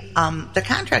 The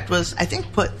contract was, I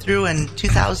think, put through in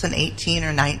 2018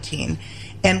 or 19.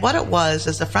 And what it was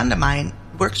is a friend of mine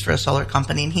works for a solar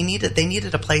company, and they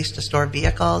needed a place to store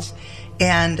vehicles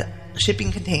and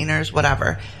shipping containers,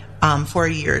 whatever, for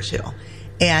a year or two.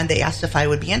 And they asked if I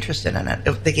would be interested in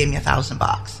it. They gave me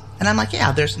 $1,000. And I'm like,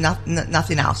 yeah, there's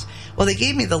nothing else. Well, they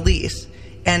gave me the lease,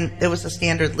 and it was a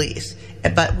standard lease.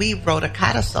 But we wrote a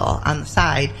codicil on the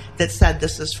side that said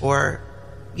this is for,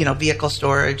 vehicle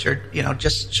storage or,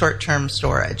 just short-term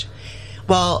storage.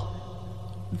 Well,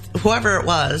 whoever it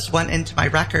was went into my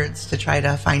records to try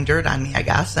to find dirt on me, I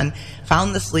guess, and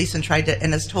found this lease and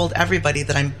has told everybody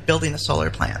that I'm building a solar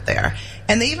plant there.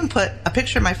 And they even put a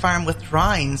picture of my farm with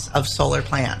drawings of solar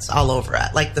plants all over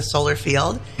it, like the solar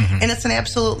field. Mm-hmm. And it's an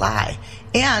absolute lie.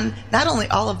 And not only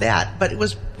all of that, but it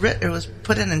was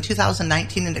put in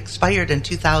 2019 and expired in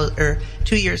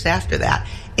 2 years after that.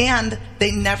 And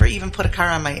they never even put a car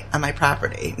on my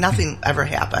property. Nothing ever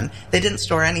happened. They didn't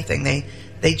store anything.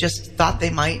 They just thought they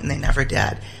might, and they never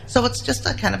did. So it's just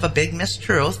a kind of a big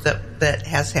mistruth that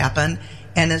has happened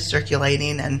and is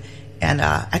circulating. And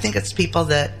I think it's people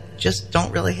that just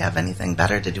don't really have anything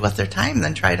better to do with their time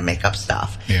than try to make up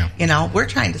stuff. Yeah. We're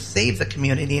trying to save the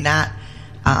community, not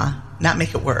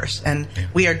make it worse. And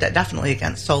we are definitely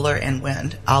against solar and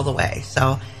wind all the way.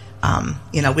 So,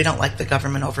 we don't like the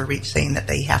government overreach saying that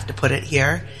they have to put it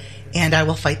here. And I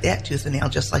will fight that tooth and nail,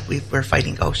 just like we're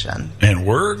fighting Goshen. And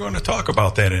we're going to talk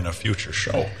about that in a future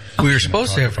show. We were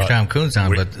supposed to have Tom Coons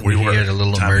on, but he had a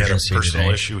little Tom emergency had a personal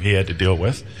today. issue he had to deal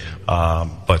with. We're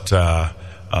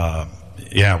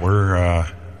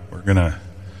going to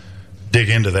dig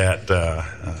into that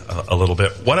a little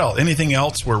bit. What else? Anything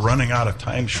else? We're running out of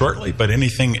time shortly, but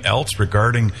anything else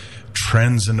regarding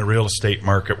trends in the real estate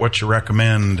market? What you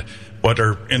recommend? What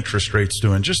are interest rates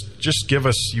doing? Just give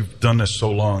us, you've done this so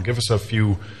long, give us a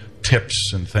few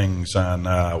tips and things on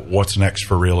what's next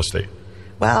for real estate.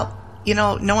 Well,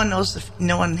 no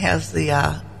one has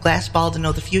the glass ball to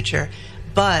know the future,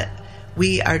 but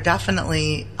we are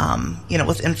definitely,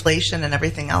 with inflation and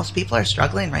everything else, people are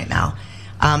struggling right now.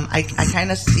 I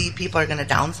kind of see people are going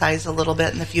to downsize a little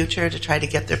bit in the future to try to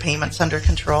get their payments under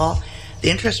control. The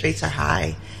interest rates are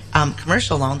high.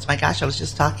 Commercial loans, my gosh, I was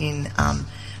just talking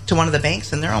to one of the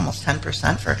banks, and they're almost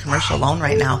 10% for a commercial loan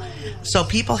right now. So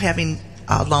people having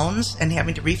loans and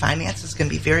having to refinance is going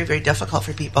to be very, very difficult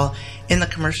for people in the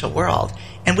commercial world,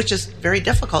 and which is very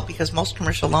difficult because most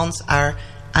commercial loans are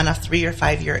on a 3 or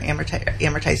 5 year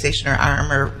amortization or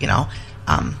ARM, or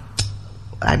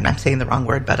I'm saying the wrong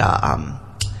word, but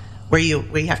where you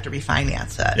have to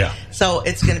refinance it. Yeah. So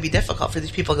it's going to be difficult for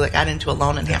these people that got into a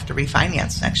loan and have to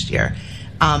refinance next year.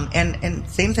 And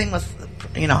same thing with,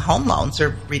 home loans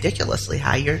are ridiculously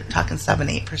high. You're talking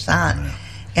 7-8%. Yeah.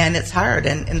 And it's hard.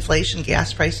 And inflation,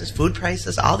 gas prices, food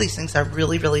prices, all these things are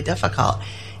really, really difficult.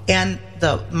 And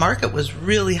the market was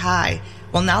really high.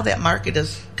 Well, now that market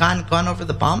has gone over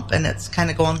the bump, and it's kind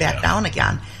of going back down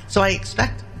again. So I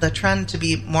expect the trend to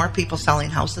be more people selling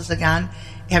houses again,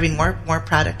 having more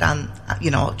product on,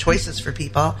 choices for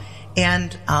people.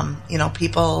 And,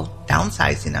 people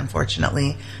downsizing,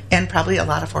 unfortunately, and probably a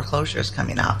lot of foreclosures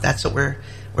coming up. That's what we're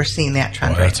seeing, that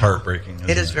trend right now. That's heartbreaking.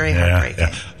 It is very heartbreaking.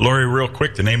 Yeah. Lori, real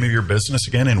quick, the name of your business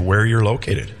again and where you're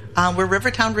located. We're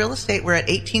Rivertown Real Estate. We're at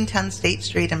 1810 State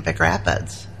Street in Big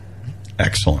Rapids.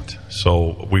 Excellent.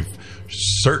 So we've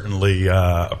certainly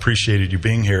appreciated you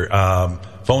being here.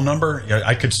 Phone number?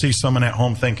 I could see someone at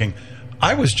home thinking,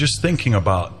 I was just thinking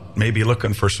about maybe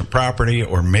looking for some property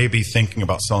or maybe thinking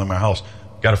about selling my house.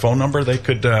 got a phone number they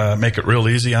could make it real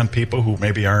easy on people who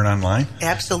maybe aren't online?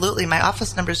 Absolutely. My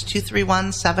office number is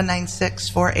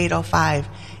 231-796-4805,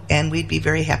 and we'd be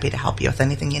very happy to help you with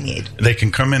anything you need. They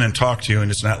can come in and talk to you,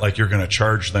 and it's not like you're going to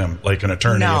charge them like an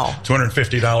attorney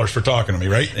 $250 for talking to me,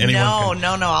 right? No.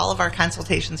 All of our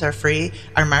consultations are free.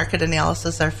 Our market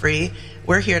analysis are free.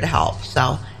 We're here to help.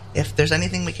 So if there's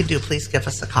anything we can do, please give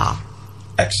us a call.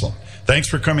 Excellent. Thanks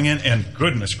for coming in, and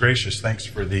goodness gracious, thanks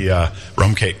for the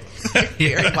rum cake.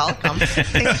 You're very welcome.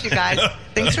 Thanks, you guys.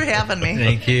 Thanks for having me.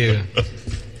 Thank you.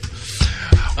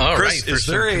 All Chris, right, is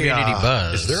there community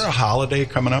buzz? Is there a holiday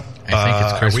coming up? I think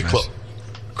it's Christmas.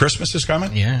 Christmas is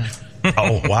coming? Yeah.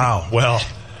 Oh, wow. Well,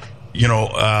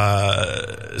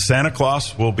 Santa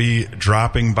Claus will be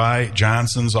dropping by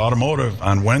Johnson's Automotive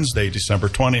on Wednesday, December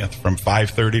 20th from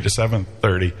 5:30 to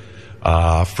 7:30.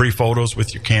 Free photos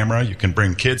with your camera. You can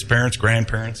bring kids, parents,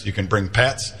 grandparents. You can bring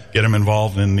pets. Get them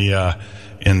involved in the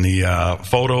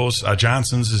photos.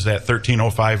 Johnson's is at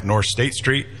 1305 North State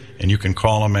Street, and you can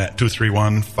call them at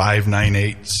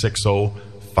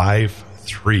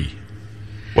 231-598-6053.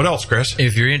 What else, Chris?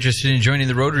 If you're interested in joining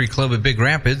the Rotary Club of Big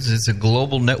Rapids, it's a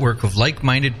global network of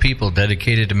like-minded people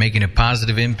dedicated to making a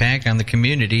positive impact on the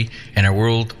community and our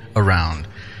world around.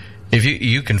 If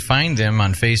you can find them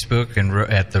on Facebook and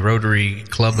at the Rotary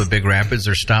Club of Big Rapids,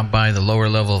 or stop by the lower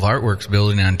level of Artworks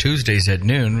building on Tuesdays at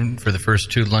noon for the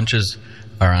first 2 lunches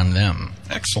are on them.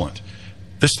 Excellent.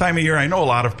 This time of year, I know a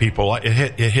lot of people, it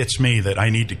hits me that I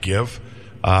need to give,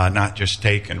 not just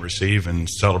take and receive and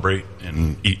celebrate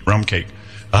and eat rum cake.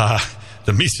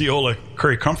 The Misiola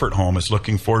Curry Comfort Home is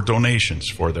looking for donations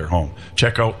for their home.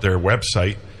 Check out their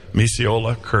website,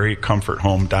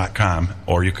 MisiolaCurryComfortHome.com,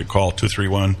 or you could call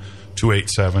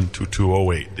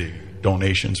 231-287-2208. The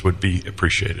donations would be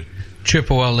appreciated.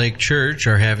 Chippewa Lake Church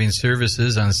are having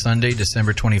services on Sunday,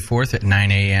 December 24th at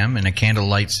 9 a.m. and a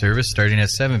candlelight service starting at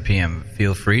 7 p.m.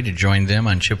 Feel free to join them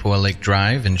on Chippewa Lake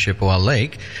Drive in Chippewa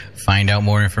Lake. Find out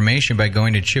more information by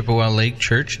going to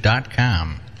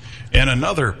ChippewaLakeChurch.com. And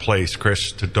another place,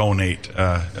 Chris, to donate,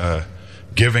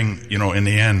 giving, in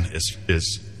the end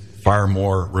is far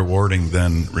more rewarding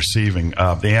than receiving.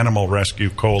 The Animal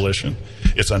Rescue Coalition,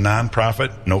 it's a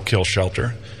nonprofit, no-kill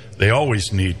shelter. They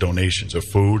always need donations of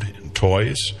food and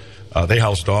toys. They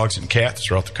house dogs and cats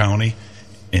throughout the county,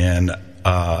 and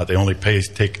they only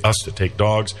take us to take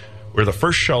dogs. We're the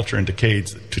first shelter in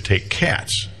decades to take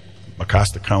cats.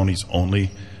 Mecosta County's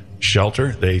only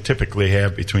shelter. They typically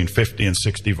have between 50 and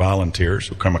 60 volunteers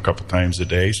who come a couple times a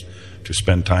day to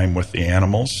spend time with the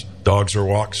animals. Dogs are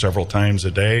walked several times a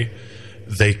day.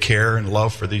 They care and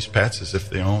love for these pets as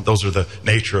if they own. Those are the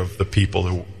nature of the people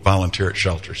who volunteer at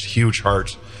shelters. Huge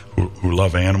hearts who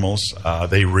love animals.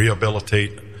 They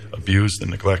rehabilitate abused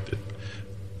and neglected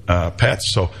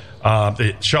pets. So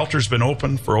the shelter's been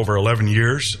open for over 11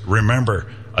 years. Remember,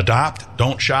 adopt,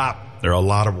 don't shop. There are a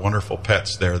lot of wonderful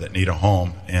pets there that need a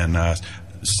home. And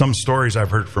some stories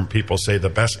I've heard from people say the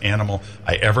best animal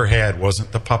I ever had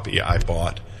wasn't the puppy I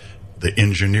bought. The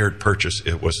engineered purchase,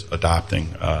 it was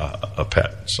adopting a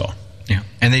pet. So, yeah,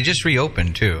 and they just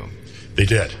reopened too. They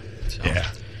did. So.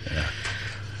 Yeah.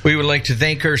 We would like to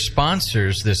thank our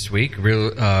sponsors this week: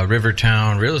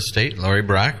 Rivertown Real Estate, Lori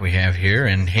Brock, we have here,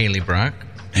 and Haley Brock.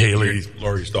 Haley,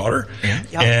 Lori's daughter. Yeah.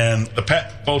 Yep. And the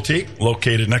Pet Boutique,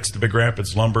 located next to Big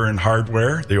Rapids Lumber and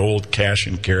Hardware, the old cash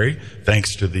and carry,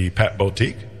 thanks to the Pet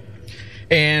Boutique.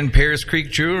 And Paris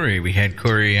Creek Jewelry. We had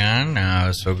Corri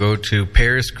on, so go to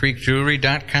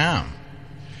ParisCreekJewelry.com.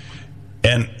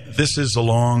 And this is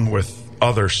along with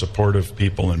other supportive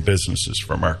people and businesses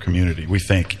from our community. We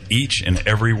thank each and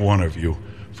every one of you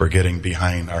for getting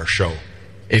behind our show.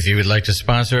 If you would like to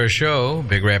sponsor our show,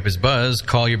 Big Rapids Buzz,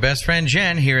 call your best friend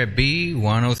Jen here at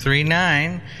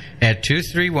B1039 at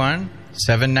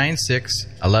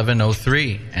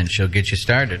 231-796-1103, and she'll get you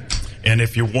started. And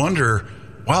if you wonder,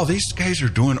 wow, these guys are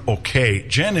doing okay,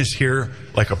 Jen is here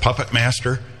like a puppet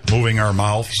master, moving our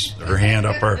mouths, her hand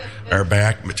up our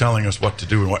back, telling us what to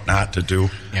do and what not to do.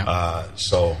 Yep.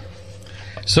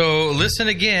 So listen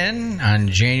again on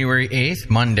January 8th,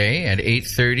 Monday at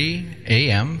 8:30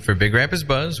 a.m. for Big Rapids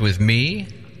Buzz with me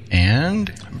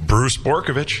and Bruce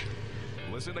Borkovich.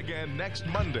 Listen again next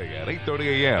Monday at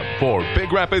 8:30 a.m. for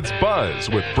Big Rapids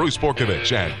Buzz with Bruce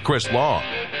Borkovich and Chris Long.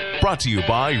 Brought to you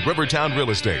by Rivertown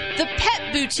Real Estate. The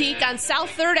Pet Boutique on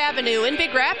South 3rd Avenue in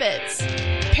Big Rapids.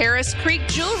 Paris Creek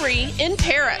Jewelry in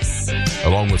Paris.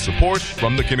 Along with support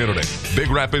from the community. Big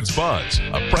Rapids Buzz,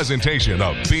 a presentation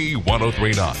of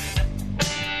B1039.